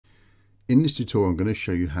In this tutorial, I'm going to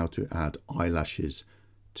show you how to add eyelashes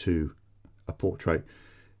to a portrait.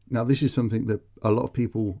 Now, this is something that a lot of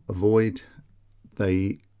people avoid.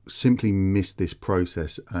 They simply miss this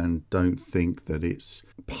process and don't think that it's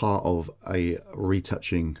part of a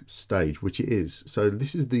retouching stage, which it is. So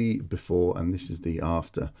this is the before and this is the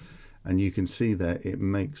after. And you can see that it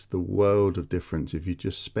makes the world of difference if you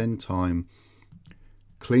just spend time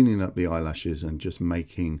cleaning up the eyelashes and just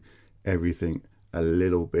making everything a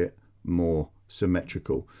little bit more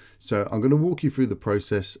symmetrical. So I'm going to walk you through the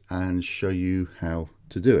process and show you how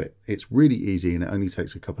to do it. It's really easy and it only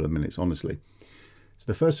takes a couple of minutes, honestly. So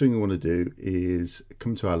the first thing we want to do is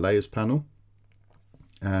come to our layers panel,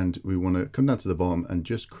 and we want to come down to the bottom and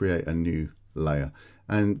just create a new layer.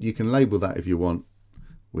 And you can label that if you want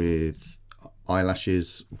with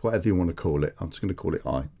eyelashes, whatever you want to call it. I'm just going to call it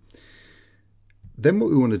eye. Then what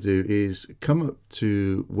we want to do is come up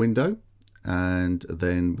to window, and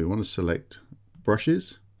then we want to select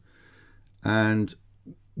brushes, and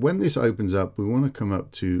when this opens up we want to come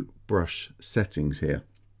up to brush settings here.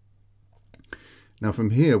 Now from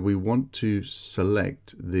here we want to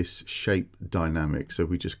select this shape dynamic, so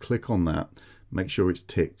we just click on that, make sure it's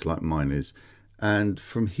ticked like mine is, and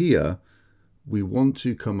from here we want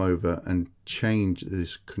to come over and change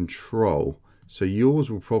this control. So yours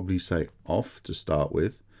will probably say off to start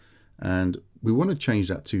with, and we want to change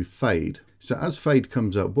that to fade. So as fade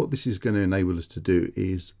comes up, what this is going to enable us to do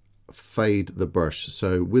is fade the brush.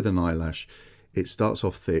 So with an eyelash, it starts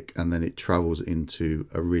off thick and then it travels into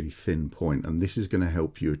a really thin point, and this is going to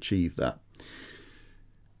help you achieve that.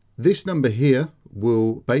 This number here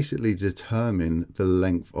will basically determine the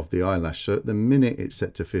length of the eyelash. So at the minute it's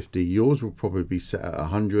set to 50, yours will probably be set at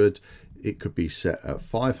 100. It could be set at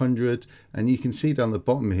 500, and you can see down the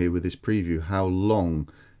bottom here with this preview how long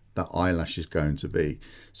that eyelash is going to be.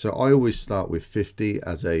 So I always start with 50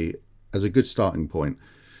 as a good starting point.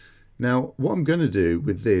 Now what I'm going to do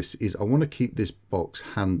with this is I want to keep this box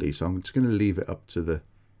handy, so I'm just going to leave it up to the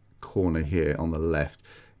corner here on the left.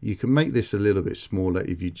 You can make this a little bit smaller.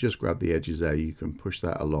 If you just grab the edges there, you can push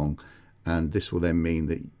that along, and this will then mean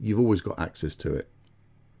that you've always got access to it.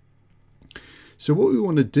 So what we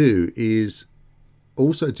want to do is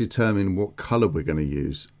also determine what color we're going to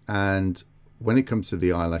use, and when it comes to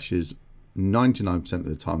the eyelashes, 99% of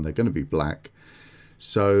the time they're going to be black.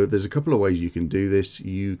 So there's a couple of ways you can do this.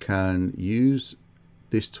 You can use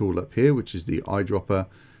this tool up here, which is the eyedropper.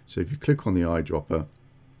 So if you click on the eyedropper,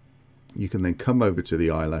 you can then come over to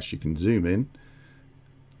the eyelash, you can zoom in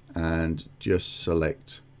and just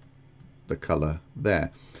select the color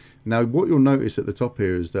there. Now what you'll notice at the top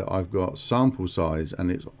here is that I've got sample size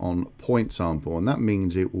and it's on point sample, and that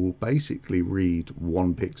means it will basically read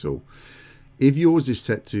 1 pixel. If yours is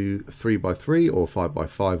set to 3x3 or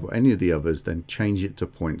 5x5 or any of the others, then change it to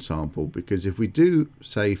point sample, because if we do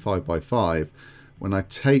say 5x5, when I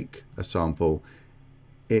take a sample,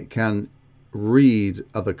 it can read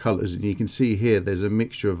other colors, and you can see here there's a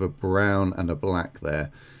mixture of a brown and a black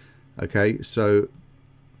there. Okay, so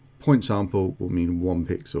point sample will mean 1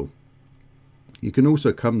 pixel. You can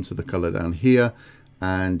also come to the color down here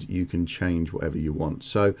and you can change whatever you want.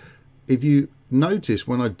 So if you notice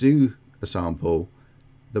when I do a sample,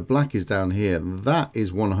 the black is down here, that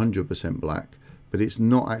is 100% black, but it's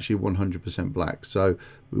not actually 100% black. So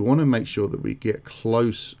we want to make sure that we get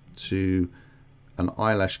close to an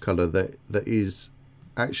eyelash color that is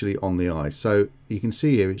actually on the eye. So you can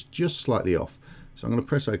see here it's just slightly off. So I'm going to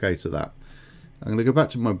press OK to that. I'm going to go back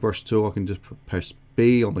to my brush tool. I can just press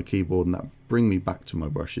B on the keyboard and that bring me back to my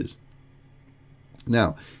brushes.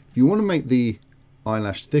 Now if you want to make the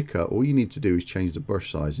eyelash thicker, all you need to do is change the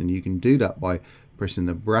brush size, and you can do that by pressing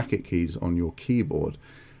the bracket keys on your keyboard.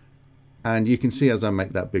 And you can see as I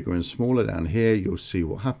make that bigger and smaller down here, you'll see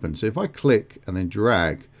what happens. So if I click and then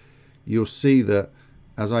drag, you'll see that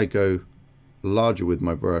as I go larger with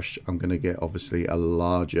my brush, I'm going to get obviously a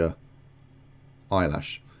larger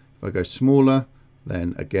eyelash. If I go smaller,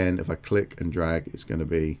 then again if I click and drag, it's going to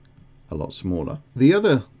be a lot smaller. The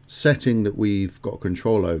other setting that we've got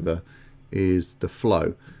control over is the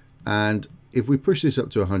flow, and if we push this up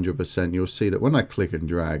to 100%, you'll see that when I click and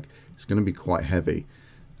drag, it's going to be quite heavy.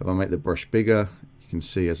 If I make the brush bigger, you can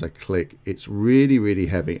see as I click, it's really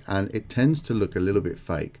heavy and it tends to look a little bit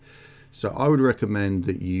fake. So I would recommend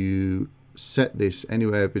that you set this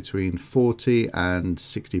anywhere between 40 and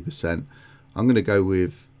 60%. I'm going to go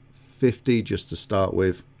with 50 just to start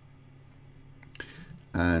with,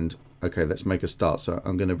 and okay, let's make a start. So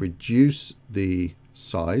I'm going to reduce the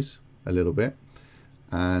size a little bit,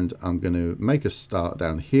 and I'm going to make a start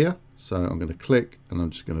down here. So I'm going to click and I'm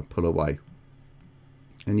just going to pull away.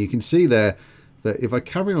 And you can see there that if I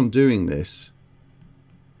carry on doing this,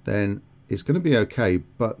 then it's going to be okay,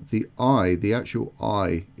 but the eye, the actual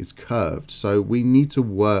eye, is curved, so we need to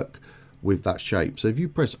work with that shape. So if you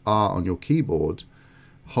press R on your keyboard,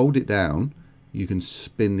 hold it down, you can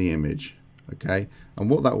spin the image, okay? And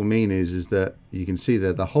what that will mean is that you can see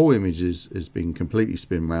that the whole image is being completely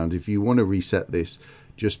spin round. If you want to reset this,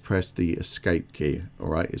 just press the escape key. All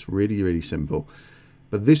right, it's really, really simple,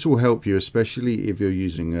 but this will help you, especially if you're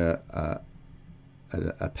using a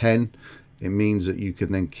pen. It means that you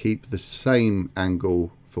can then keep the same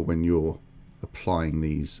angle for when you're applying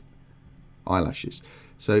these eyelashes.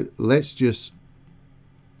 So let's just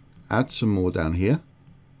add some more down here,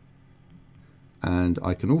 and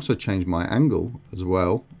I can also change my angle as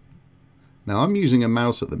well. Now I'm using a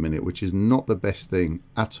mouse at the minute, which is not the best thing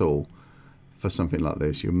at all for something like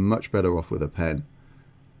this. You're much better off with a pen.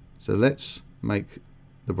 So let's make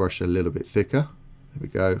the brush a little bit thicker. There we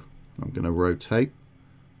go. I'm going to rotate.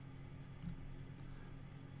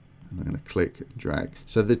 And I'm going to click and drag.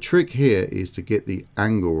 So the trick here is to get the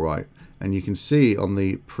angle right. And you can see on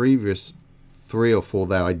the previous 3 or 4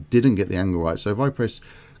 there, I didn't get the angle right. So if I press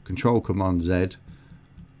Control Command Z,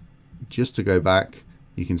 just to go back,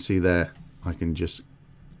 you can see there, I can just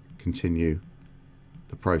continue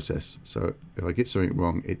the process. So if I get something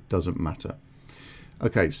wrong, it doesn't matter.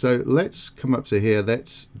 Okay, so let's come up to here.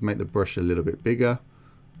 Let's make the brush a little bit bigger.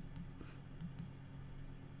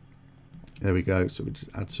 There we go. So we just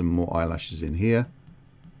add some more eyelashes in here.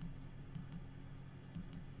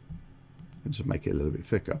 And just make it a little bit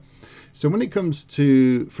thicker. So when it comes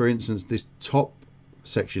to, for instance, this top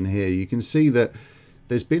section here, you can see that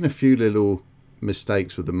there's been a few little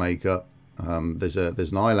mistakes with the makeup. There's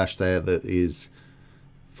an eyelash there that is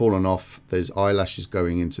fallen off. There's eyelashes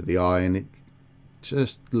going into the eye, and it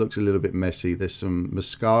just looks a little bit messy. There's some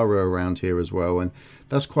mascara around here as well, and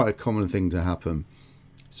that's quite a common thing to happen.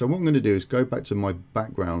 So what I'm going to do is go back to my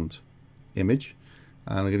background image,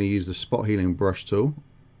 and I'm going to use the spot healing brush tool,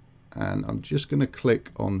 and I'm just going to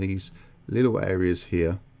click on these little areas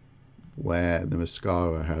here where the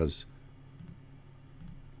mascara has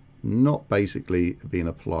not basically been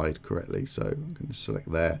applied correctly. So I'm going to select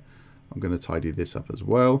there. I'm going to tidy this up as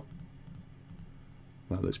well.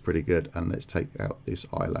 That looks pretty good. And let's take out this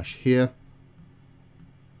eyelash here.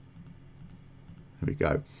 There we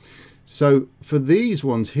go. So for these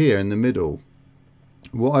ones here in the middle,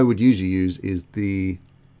 what I would usually use is the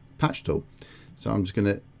patch tool. So I'm just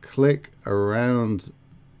going to click around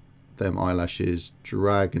them eyelashes,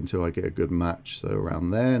 drag until I get a good match. So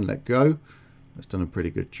around there, and let go. That's done a pretty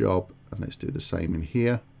good job. And let's do the same in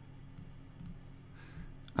here.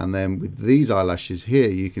 And then with these eyelashes here,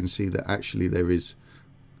 you can see that actually there is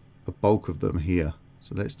a bulk of them here.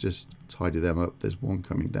 So let's just tidy them up. There's one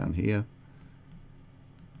coming down here.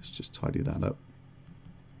 Let's just tidy that up.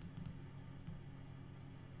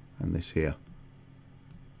 And this here.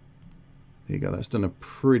 There you go. That's done a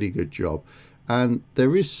pretty good job. And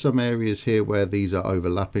there is some areas here where these are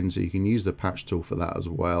overlapping, so you can use the patch tool for that as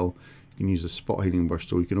well. You can use the spot healing brush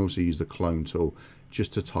tool. You can also use the clone tool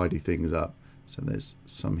just to tidy things up. So there's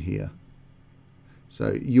some here.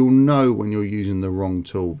 So you'll know when you're using the wrong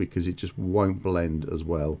tool because it just won't blend as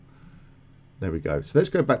well. There we go. So let's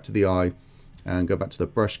go back to the eye and go back to the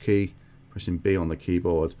brush key, pressing B on the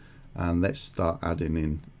keyboard, and let's start adding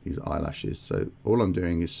in these eyelashes. So all I'm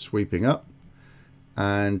doing is sweeping up,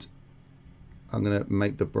 and I'm going to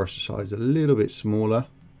make the brush size a little bit smaller,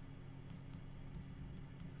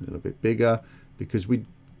 a little bit bigger, because we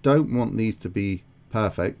don't want these to be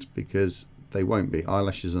perfect, because they won't be.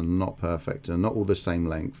 Eyelashes are not perfect and not all the same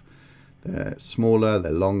length. They're smaller,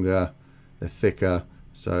 they're longer, they're thicker.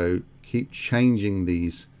 So keep changing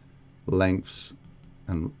these lengths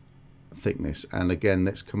and thickness. And again,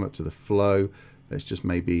 let's come up to the flow. Let's just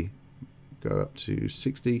maybe go up to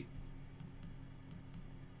 60.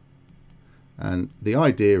 And the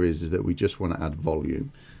idea is that we just want to add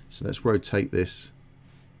volume. So let's rotate this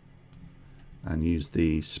and use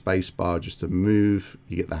the space bar just to move.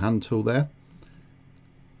 You get the hand tool there.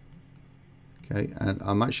 Okay, and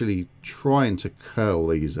I'm actually trying to curl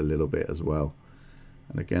these a little bit as well.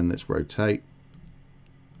 And again, let's rotate.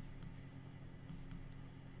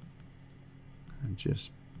 And just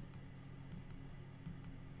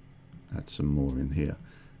add some more in here.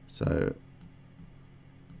 So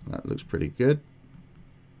that looks pretty good.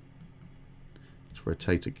 Let's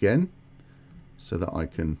rotate again so that I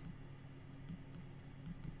can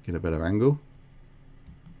get a better angle.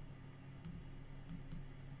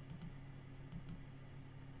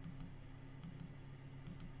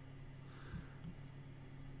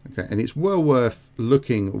 Okay, and it's well worth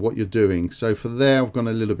looking at what you're doing. So for there, I've gone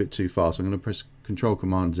a little bit too far. So I'm going to press Control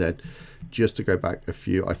Command Z just to go back a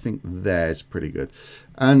few. I think there's pretty good.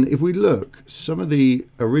 And if we look, some of the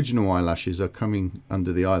original eyelashes are coming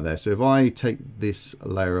under the eye there. So if I take this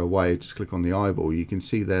layer away, just click on the eyeball, you can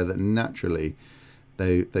see there that naturally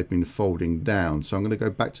they've been folding down. So I'm going to go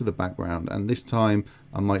back to the background, and this time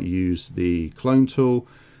I might use the clone tool.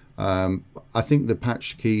 I think the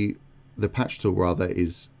patch tool rather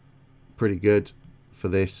is pretty good for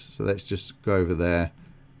this. So let's just go over there,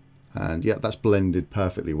 and yeah, that's blended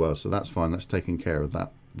perfectly well, so that's fine. That's taking care of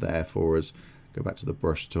that there for us. Go back to the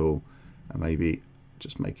brush tool and maybe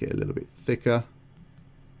just make it a little bit thicker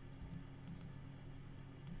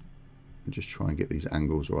and just try and get these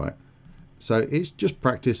angles right. So it's just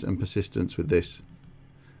practice and persistence with this.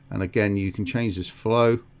 And again, you can change this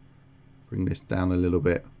flow, bring this down a little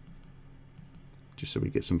bit just so we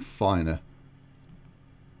get some finer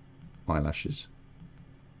eyelashes.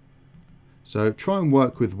 So try and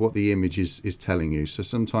work with what the image is telling you. So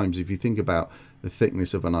sometimes if you think about the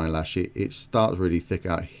thickness of an eyelash, it starts really thick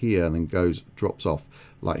out here and then drops off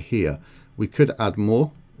like here. We could add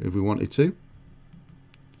more if we wanted to.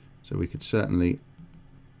 So we could certainly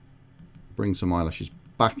bring some eyelashes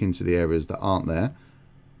back into the areas that aren't there.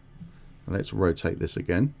 Let's rotate this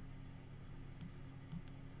again.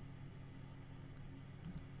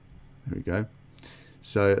 There we go.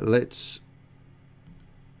 So let's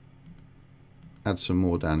add some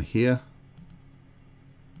more down here.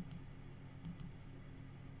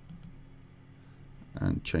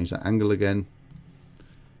 And change that angle again.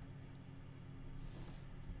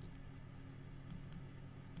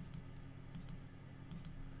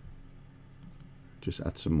 Just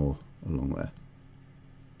add some more along there.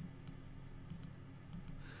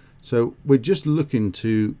 So we're just looking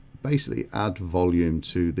to basically add volume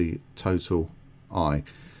to the total eye.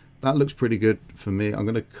 That looks pretty good for me. I'm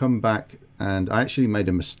going to come back, and I actually made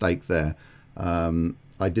a mistake there.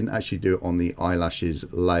 I didn't actually do it on the eyelashes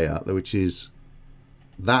layer, which is,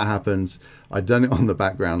 that happens. I'd done it on the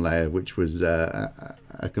background layer, which was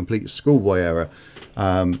a complete schoolboy error.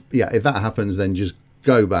 Yeah, if that happens, then just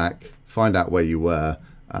go back, find out where you were,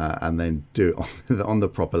 and then do it on the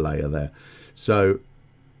proper layer there. So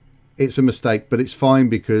it's a mistake, but it's fine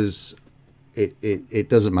because it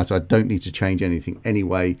doesn't matter. I don't need to change anything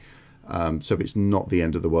anyway, so it's not the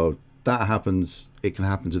end of the world. That happens. It can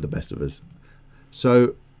happen to the best of us.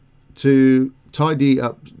 So to tidy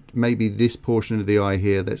up maybe this portion of the eye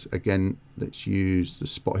here, let's use the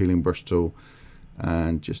spot healing brush tool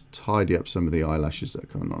and just tidy up some of the eyelashes that are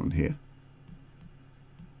coming on here.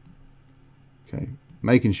 Okay,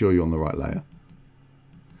 making sure you're on the right layer.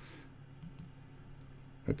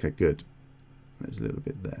 Okay, good. There's a little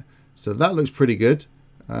bit there. So that looks pretty good.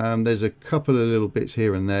 There's a couple of little bits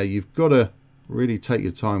here and there. You've got to really take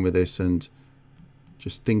your time with this and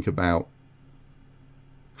just think about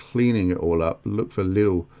cleaning it all up. Look for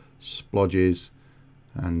little splodges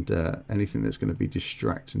and anything that's going to be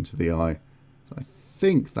distracting to the eye. So I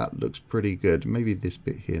think that looks pretty good. Maybe this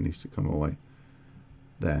bit here needs to come away.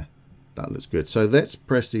 There, that looks good. So let's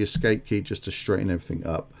press the escape key just to straighten everything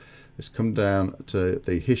up. Let's come down to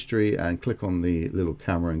the history and click on the little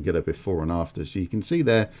camera and get a before and after. So you can see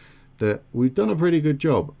there that we've done a pretty good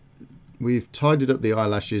job. We've tidied up the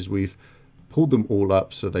eyelashes. We've pulled them all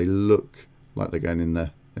up so they look like they're going in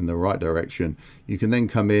the right direction. You can then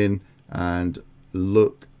come in and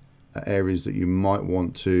look at areas that you might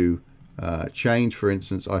want to change. For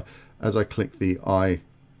instance, as I click the eye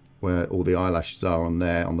where all the eyelashes are on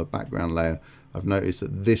there on the background layer, I've noticed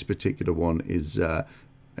that this particular one is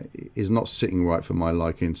not sitting right for my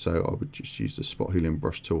liking, so I would just use the spot healing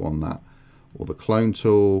brush tool on that, or the clone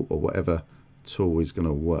tool, or whatever tool is going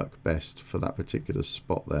to work best for that particular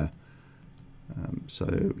spot there.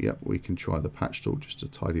 So yeah, we can try the patch tool just to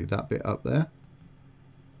tidy that bit up there.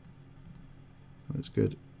 That's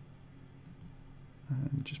good.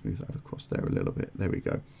 And just move that across there a little bit. There we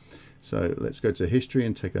go. So let's go to history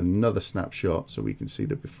and take another snapshot so we can see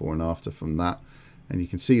the before and after from that. And you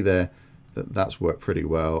can see there that that's worked pretty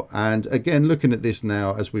well. And again, looking at this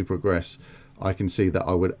now as we progress, I can see that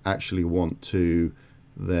I would actually want to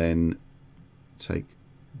then take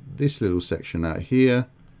this little section out here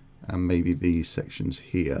and maybe these sections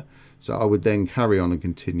here. So I would then carry on and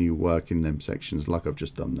continue working them sections like I've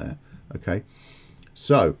just done there. Okay,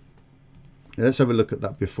 so let's have a look at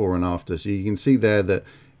that before and after. So you can see there that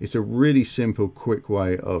it's a really simple, quick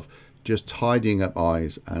way of just tidying up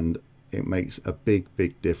eyes, and it makes a big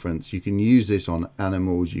difference. You can use this on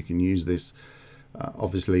animals. You can use this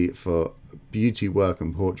Obviously for beauty work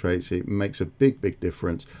and portraits, it makes a big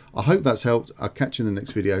difference. I hope that's helped. I'll catch you in the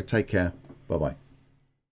next video. Take care. Bye bye.